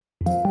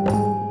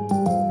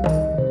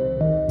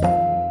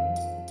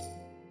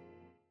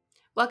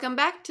Welcome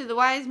back to The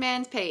Wise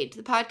Man's Page,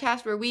 the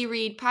podcast where we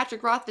read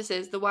Patrick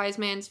Rothfuss's The Wise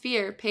Man's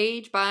Fear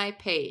page by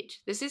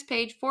page. This is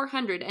page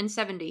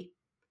 470.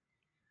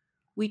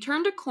 We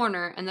turned a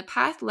corner and the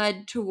path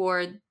led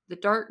toward the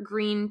dark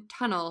green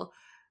tunnel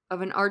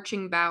of an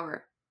arching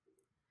bower.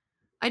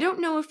 I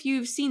don't know if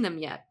you've seen them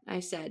yet,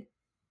 I said,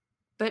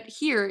 but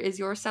here is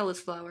your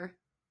Celis flower.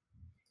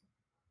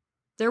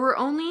 There were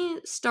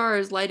only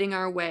stars lighting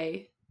our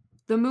way,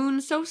 the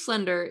moon so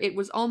slender it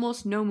was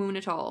almost no moon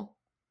at all.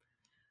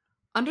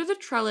 Under the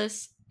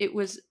trellis, it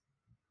was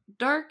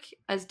dark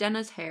as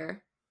Denna's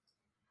hair.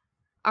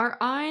 Our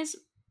eyes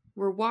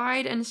were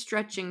wide and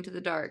stretching to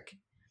the dark,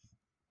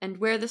 and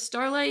where the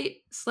starlight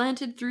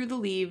slanted through the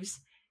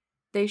leaves,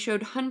 they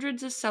showed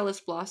hundreds of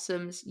Celis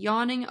blossoms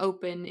yawning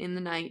open in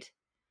the night.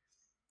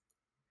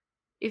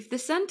 If the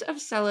scent of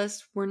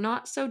Celis were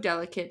not so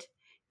delicate,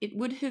 it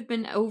would have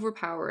been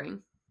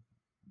overpowering.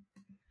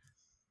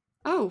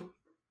 Oh,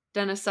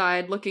 Denna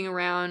sighed, looking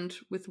around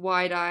with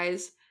wide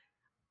eyes.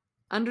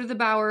 Under the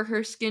bower,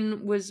 her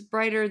skin was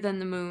brighter than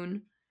the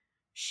moon.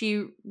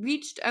 She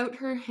reached out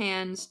her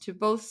hands to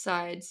both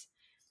sides.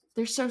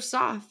 They're so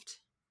soft.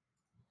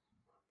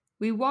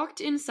 We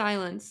walked in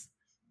silence.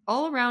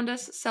 All around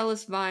us,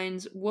 Celis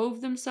vines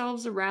wove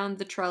themselves around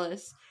the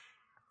trellis,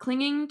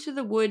 clinging to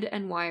the wood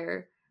and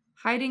wire,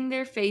 hiding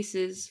their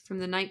faces from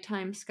the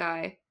nighttime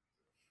sky.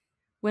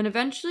 When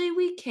eventually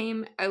we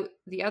came out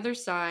the other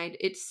side,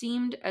 it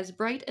seemed as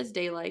bright as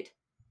daylight.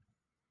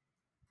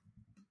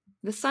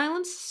 The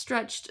silence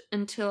stretched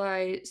until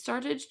I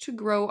started to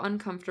grow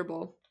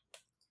uncomfortable.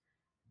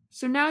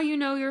 So now you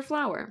know your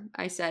flower,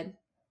 I said.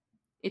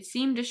 It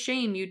seemed a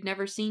shame you'd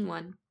never seen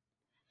one.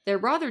 They're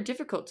rather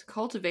difficult to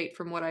cultivate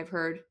from what I've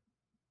heard.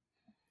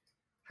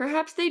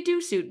 Perhaps they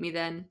do suit me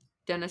then,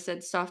 Denna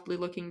said softly,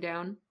 looking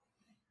down.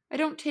 I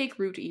don't take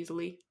root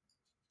easily.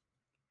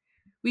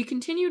 We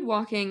continued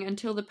walking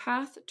until the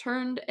path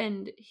turned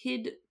and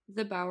hid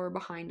the bower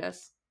behind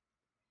us.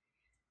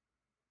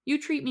 You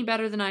treat me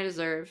better than I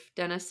deserve,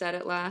 Denna said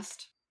at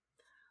last.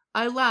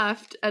 I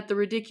laughed at the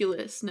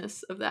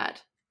ridiculousness of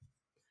that.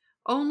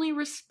 Only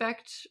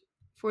respect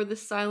for the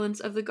silence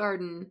of the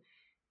garden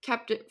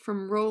kept it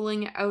from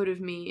rolling out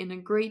of me in a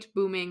great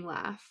booming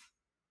laugh.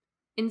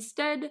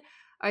 Instead,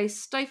 I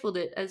stifled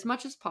it as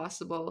much as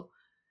possible,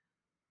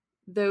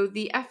 though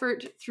the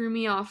effort threw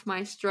me off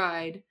my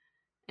stride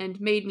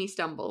and made me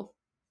stumble.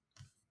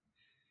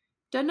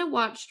 Denna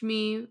watched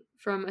me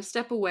from a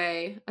step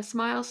away, a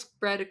smile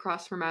spread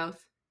across her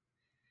mouth.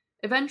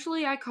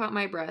 Eventually I caught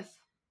my breath.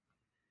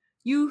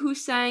 You who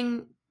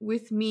sang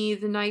with me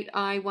the night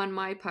I won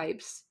my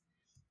pipes.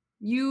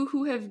 You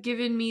who have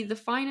given me the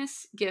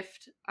finest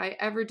gift I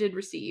ever did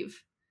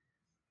receive.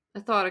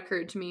 A thought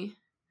occurred to me.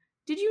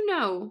 Did you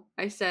know,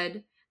 I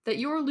said, that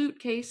your lute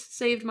case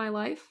saved my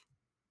life?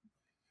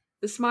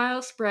 The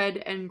smile spread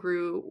and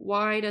grew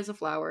wide as a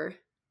flower.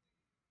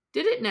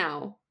 Did it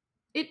now?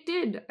 It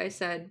did, I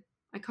said.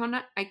 I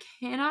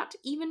cannot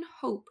even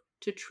hope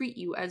to treat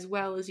you as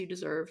well as you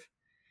deserve.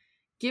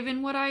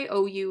 Given what I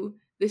owe you,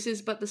 this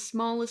is but the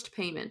smallest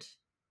payment.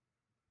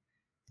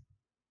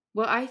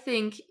 Well, I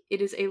think it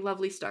is a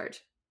lovely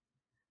start.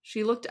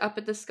 She looked up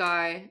at the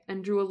sky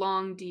and drew a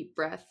long, deep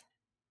breath.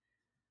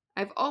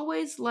 I've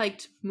always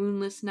liked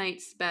moonless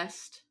nights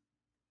best.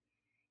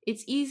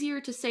 It's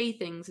easier to say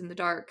things in the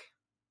dark.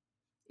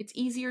 It's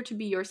easier to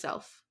be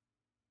yourself.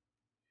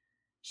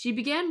 She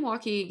began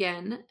walking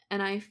again,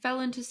 and I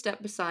fell into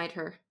step beside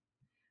her.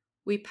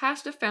 We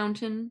passed a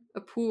fountain, a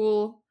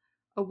pool,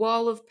 a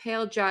wall of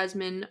pale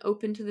jasmine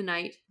open to the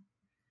night.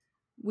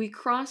 We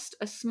crossed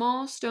a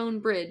small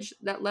stone bridge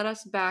that led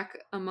us back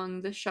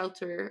among the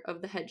shelter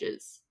of the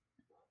hedges.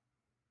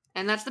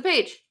 And that's the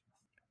page.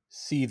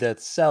 See that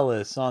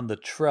Celis on the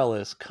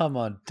trellis. Come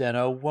on,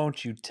 Denna,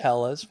 won't you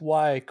tell us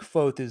why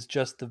Kvothe is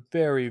just the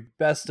very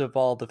best of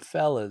all the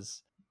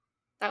fellas?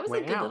 That was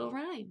a good little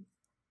rhyme.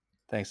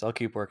 Thanks, I'll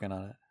keep working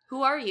on it.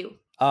 Who are you?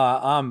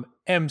 I'm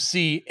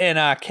MC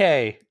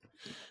NIK.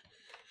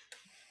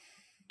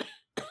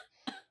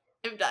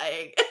 I'm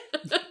dying.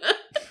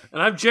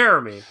 And I'm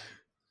Jeremy.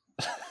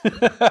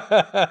 Just a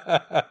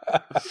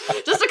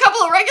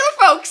couple of regular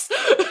folks.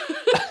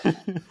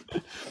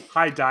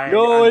 Hi, Diane.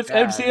 Yo, it's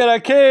MC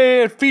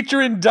NIK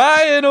featuring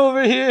Diane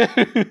over here.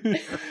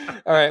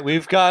 All right,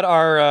 we've got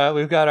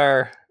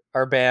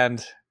our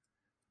band.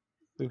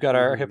 We've got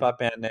our hip hop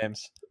band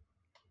names.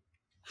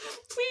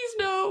 Please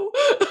no.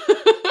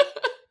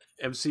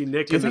 MC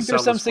Nick. Do you think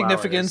there's some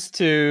significance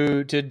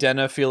to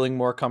Denna feeling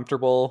more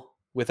comfortable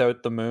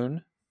without the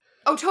moon?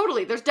 Oh,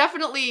 totally. There's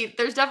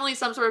definitely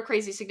some sort of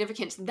crazy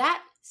significance.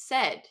 That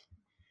said,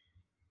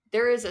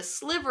 there is a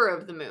sliver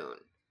of the moon.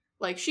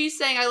 Like, she's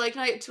saying I like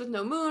nights with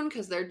no moon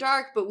because they're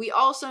dark, but we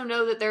also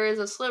know that there is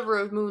a sliver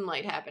of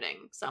moonlight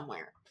happening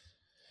somewhere.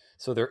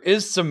 So there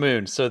is some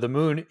moon. So the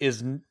moon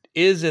is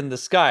in the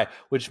sky,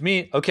 which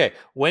means, okay,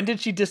 when did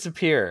she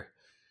disappear?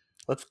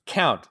 Let's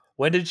count.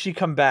 When did she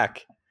come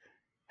back?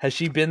 Has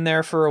she been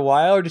there for a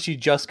while, or did she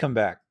just come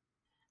back?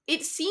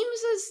 It seems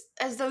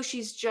as though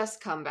she's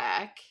just come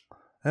back.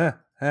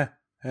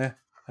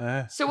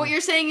 So what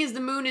you're saying is the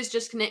moon is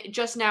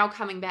just now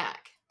coming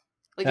back.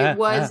 Like it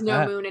was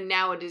no moon and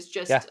now it is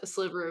just a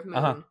sliver of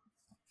moon.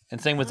 And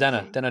same with Okay.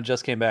 Denna. Denna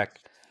just came back.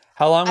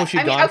 How long was she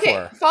gone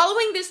for?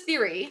 Following this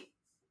theory,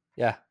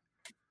 Yeah.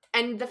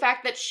 and the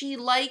fact that she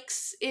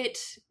likes it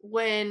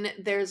when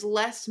there's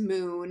less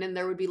moon, and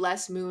there would be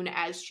less moon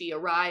as she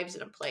arrives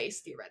in a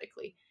place,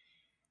 theoretically,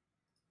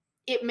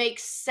 it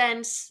makes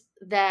sense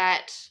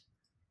that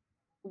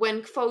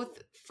when Kvothe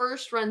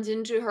first runs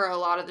into her a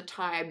lot of the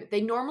time,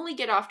 they normally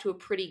get off to a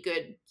pretty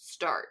good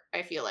start,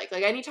 I feel like.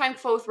 Like, anytime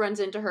Kvothe runs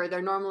into her,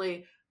 they're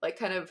normally, like,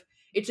 kind of...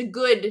 It's a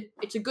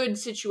good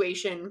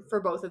situation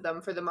for both of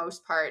them, for the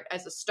most part,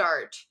 as a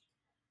start.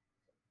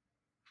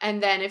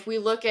 And then if we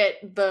look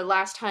at the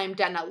last time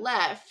Denna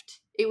left,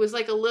 it was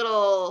like a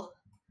little...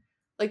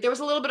 Like, there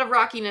was a little bit of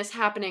rockiness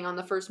happening on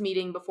the first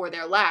meeting before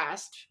their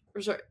last...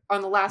 Or sorry,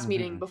 on the last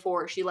meeting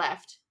before she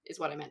left, is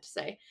what I meant to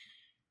say.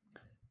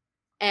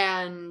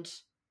 And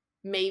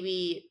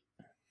maybe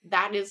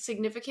that is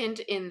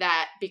significant in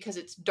that because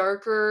it's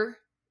darker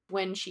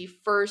when she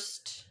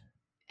first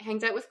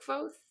hangs out with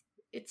Kvothe.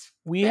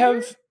 We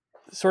have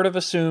sort of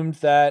assumed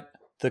that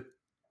the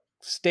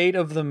state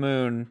of the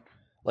moon,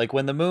 like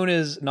when the moon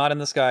is not in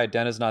the sky,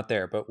 Denna's not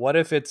there. But what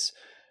if it's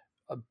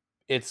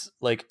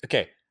like,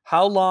 okay,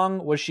 how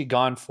long was she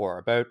gone for?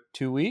 About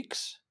 2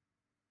 weeks?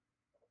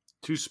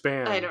 2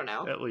 span. I don't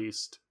know. At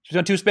least. She's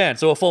on 2 spans,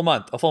 so a full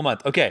month.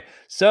 Okay,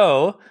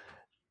 so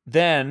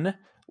then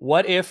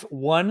what if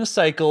one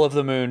cycle of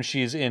the moon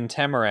she's in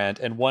Temerant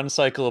and one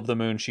cycle of the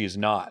moon she's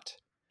not?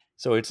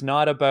 So it's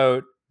not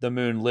about the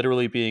moon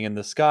literally being in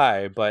the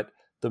sky, but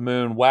the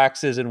moon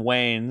waxes and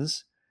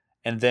wanes,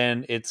 and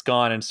then it's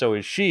gone, and so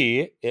is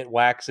she. It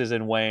waxes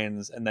and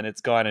wanes, and then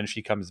it's gone, and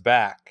she comes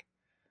back.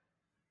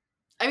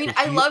 I mean,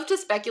 I love to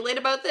speculate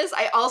about this.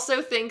 I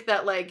also think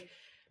that, like,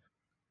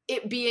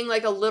 it being,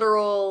 like, a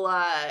literal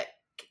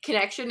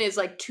connection is,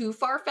 like, too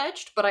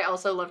far-fetched, but I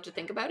also love to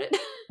think about it.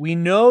 We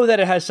know that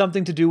it has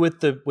something to do with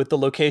the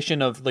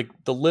location of, like,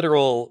 the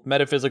literal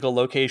metaphysical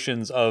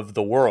locations of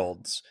the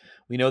worlds.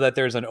 We know that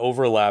there's an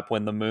overlap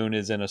when the moon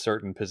is in a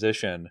certain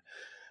position.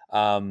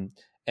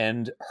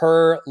 And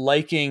her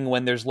liking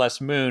when there's less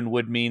moon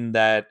would mean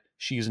that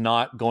she's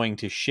not going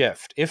to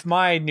shift. If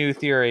my new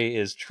theory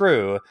is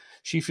true,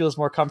 she feels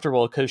more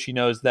comfortable because she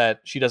knows that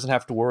she doesn't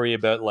have to worry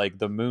about, like,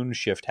 the moon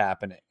shift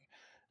happening.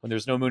 When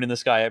there's no moon in the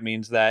sky, it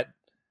means that,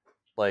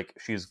 like,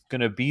 she's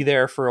going to be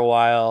there for a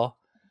while.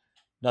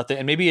 Nothing.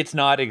 And maybe it's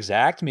not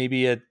exact.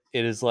 Maybe it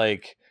is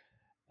like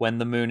when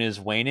the moon is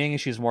waning,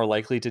 she's more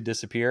likely to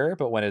disappear.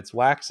 But when it's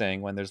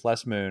waxing, when there's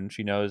less moon,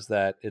 she knows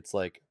that it's,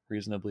 like,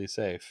 reasonably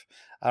safe.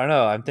 I don't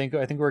know. I think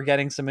we're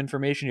getting some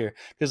information here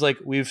because, like,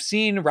 we've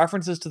seen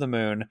references to the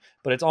moon,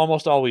 but it's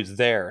almost always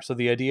there. So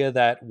the idea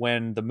that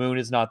when the moon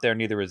is not there,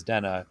 neither is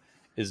Denna,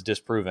 is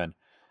disproven.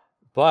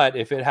 But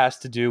if it has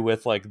to do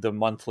with, like, the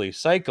monthly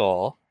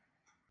cycle,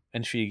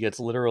 and she gets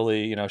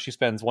literally, you know, she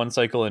spends one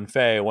cycle in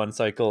Fae, one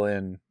cycle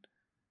in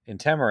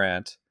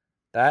Temerant,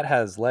 that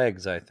has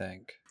legs, I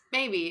think.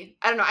 Maybe.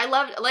 I don't know. I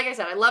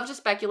love to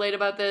speculate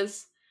about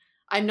this.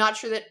 I'm not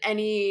sure that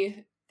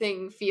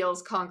anything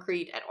feels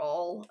concrete at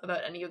all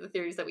about any of the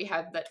theories that we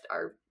have that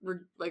are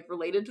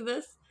related to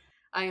this.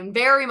 I am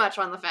very much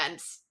on the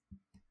fence,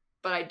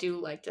 but I do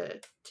like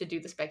to do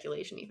the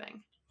speculation-y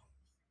thing.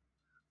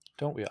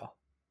 Don't we all?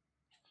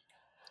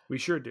 We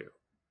sure do.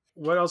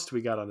 What else do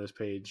we got on this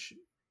page,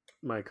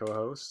 my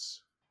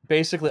co-hosts?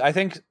 Basically, I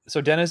think,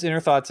 so Denna's inner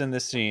thoughts in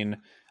this scene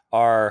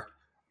are,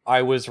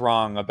 I was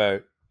wrong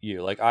about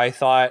you. Like, I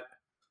thought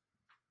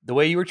the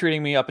way you were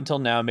treating me up until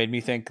now made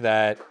me think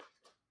that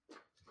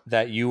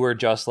you were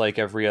just like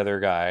every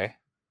other guy,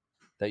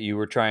 that you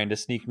were trying to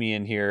sneak me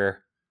in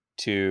here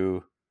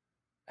to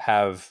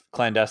have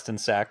clandestine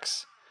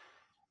sex.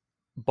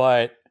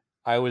 But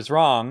I was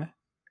wrong.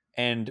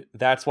 And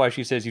that's why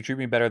she says you treat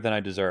me better than I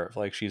deserve.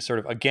 Like, she's sort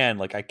of, again,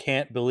 like, I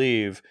can't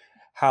believe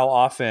how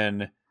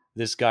often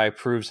this guy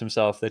proves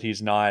himself that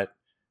he's not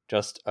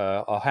just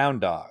a hound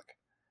dog.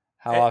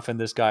 How often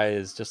this guy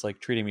is just, like,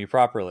 treating me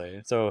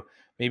properly. So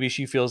maybe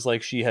she feels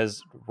like she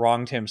has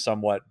wronged him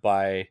somewhat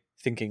by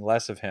thinking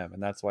less of him.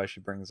 And that's why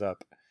she brings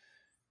up,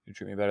 you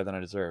treat me better than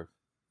I deserve.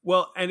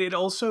 Well, and it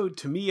also,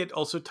 to me, it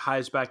also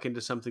ties back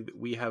into something that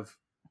we have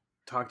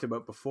talked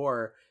about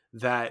before,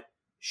 that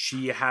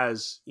she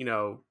has, you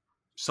know,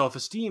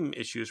 self-esteem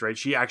issues, right?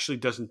 She actually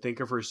doesn't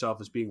think of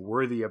herself as being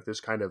worthy of this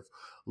kind of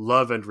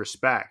love and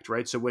respect,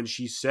 right? So when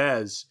she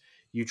says,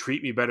 you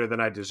treat me better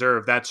than I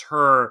deserve, that's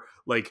her,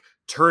 like,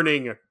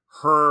 turning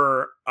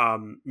her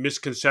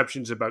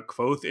misconceptions about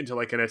Kvothe into,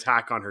 like, an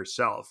attack on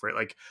herself, right?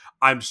 Like,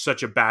 I'm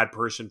such a bad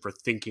person for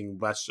thinking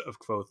less of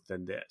Kvothe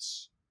than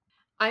this.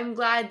 I'm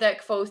glad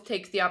that Kvothe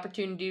takes the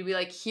opportunity to be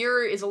like,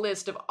 here is a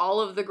list of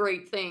all of the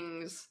great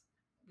things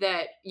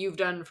that you've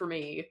done for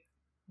me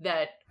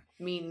that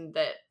mean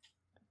that,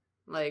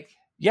 like,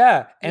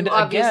 yeah, and you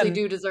obviously again,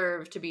 do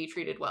deserve to be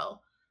treated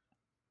well.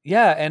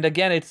 Yeah, and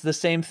again, it's the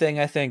same thing,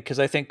 I think, because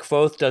I think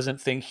Kvothe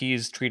doesn't think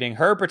he's treating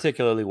her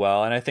particularly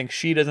well, and I think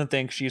she doesn't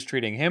think she's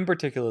treating him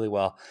particularly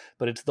well,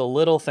 but it's the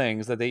little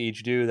things that they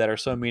each do that are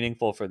so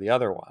meaningful for the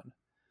other one.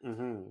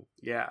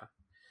 Yeah.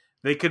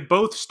 They could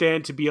both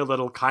stand to be a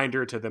little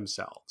kinder to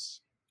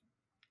themselves.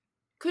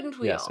 Couldn't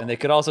we Yes, all? and they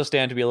could also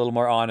stand to be a little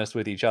more honest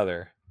with each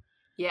other.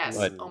 Yes.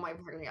 But- Oh my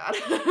fucking god.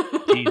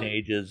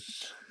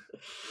 Teenagers.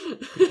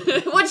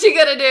 What's she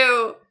gonna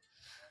do?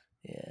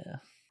 Yeah.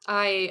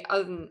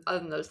 Other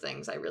than those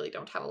things, I really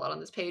don't have a lot on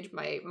this page.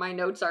 My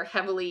notes are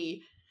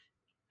heavily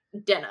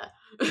Denna.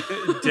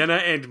 Denna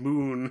and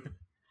Moon.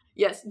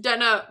 Yes,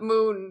 Denna,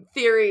 Moon,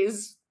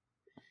 theories,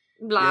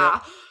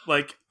 blah.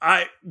 Like,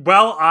 I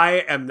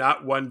am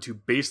not one to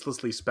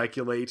baselessly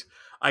speculate,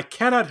 I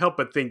cannot help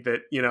but think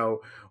that,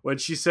 when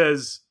she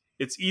says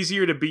it's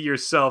easier to be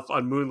yourself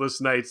on moonless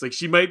nights, like,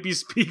 she might be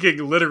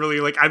speaking literally,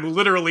 like, I'm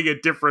literally a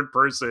different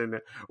person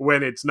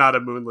when it's not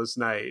a moonless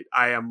night.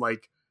 I am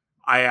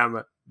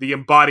the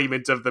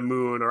embodiment of the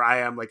moon, or I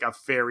am like a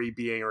fairy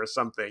being or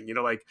something,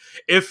 like,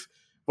 if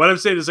what I'm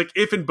saying is, like,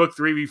 if in book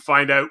 3 we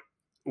find out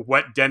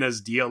what Denna's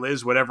deal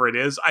is, whatever it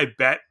is, I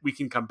bet we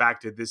can come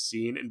back to this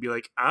scene and be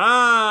like,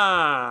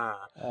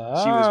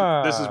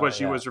 this is what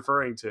she was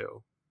referring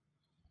to.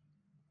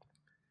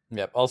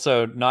 Yep.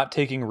 Also, not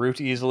taking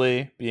root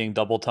easily, being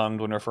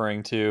double-tongued when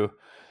referring to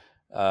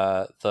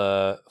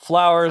the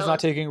flowers not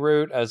taking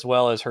root, as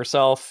well as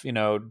herself,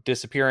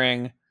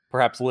 disappearing,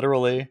 perhaps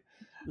literally.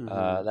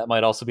 That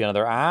might also be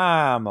another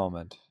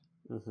moment.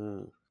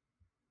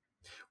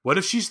 What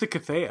if she's the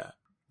Cathea?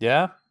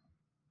 Yeah.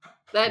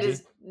 That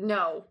is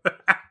no.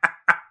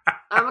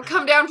 I'm gonna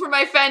come down from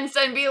my fence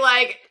and be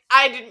like,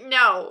 I didn't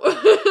know.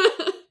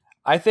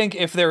 I think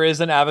if there is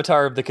an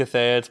avatar of the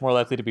Cathea, it's more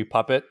likely to be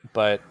puppet,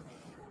 but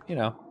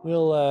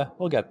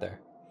we'll get there.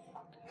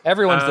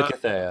 Everyone's the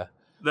Cathea.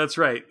 That's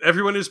right.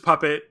 Everyone is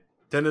puppet.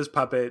 Denna's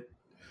puppet.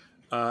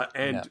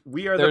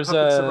 We are the puppets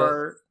of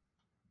our...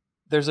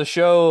 There's a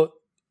show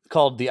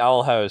called The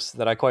Owl House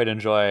that I quite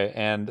enjoy,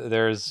 and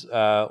there's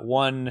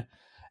one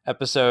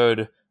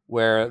episode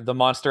where the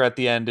monster at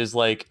the end is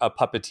like a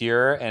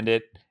puppeteer, and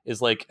it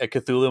is like a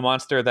Cthulhu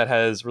monster that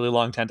has really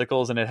long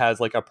tentacles, and it has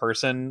like a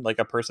person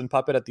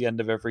puppet at the end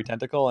of every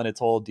tentacle, and its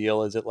whole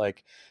deal is it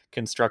like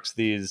constructs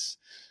these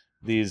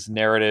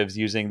narratives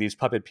using these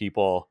puppet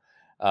people,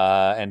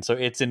 and so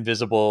it's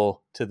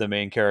invisible to the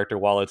main character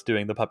while it's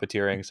doing the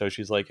puppeteering, so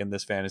she's like in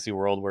this fantasy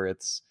world where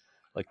it's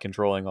like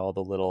controlling all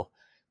the little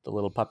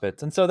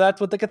puppets. And so that's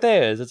what the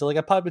Cathea is. It's like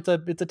a puppet.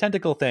 It's a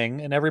tentacle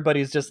thing, and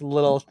everybody's just a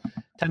little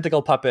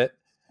tentacle puppet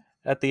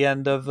at the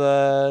end of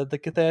the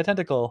Cathea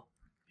tentacle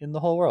in the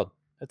whole world.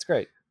 It's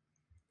great.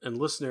 And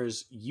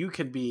listeners, you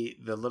can be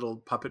the little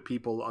puppet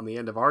people on the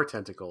end of our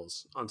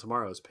tentacles on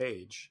tomorrow's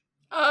page.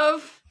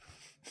 Of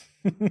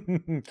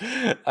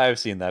I've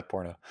seen that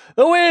porno.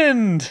 The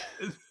Wind!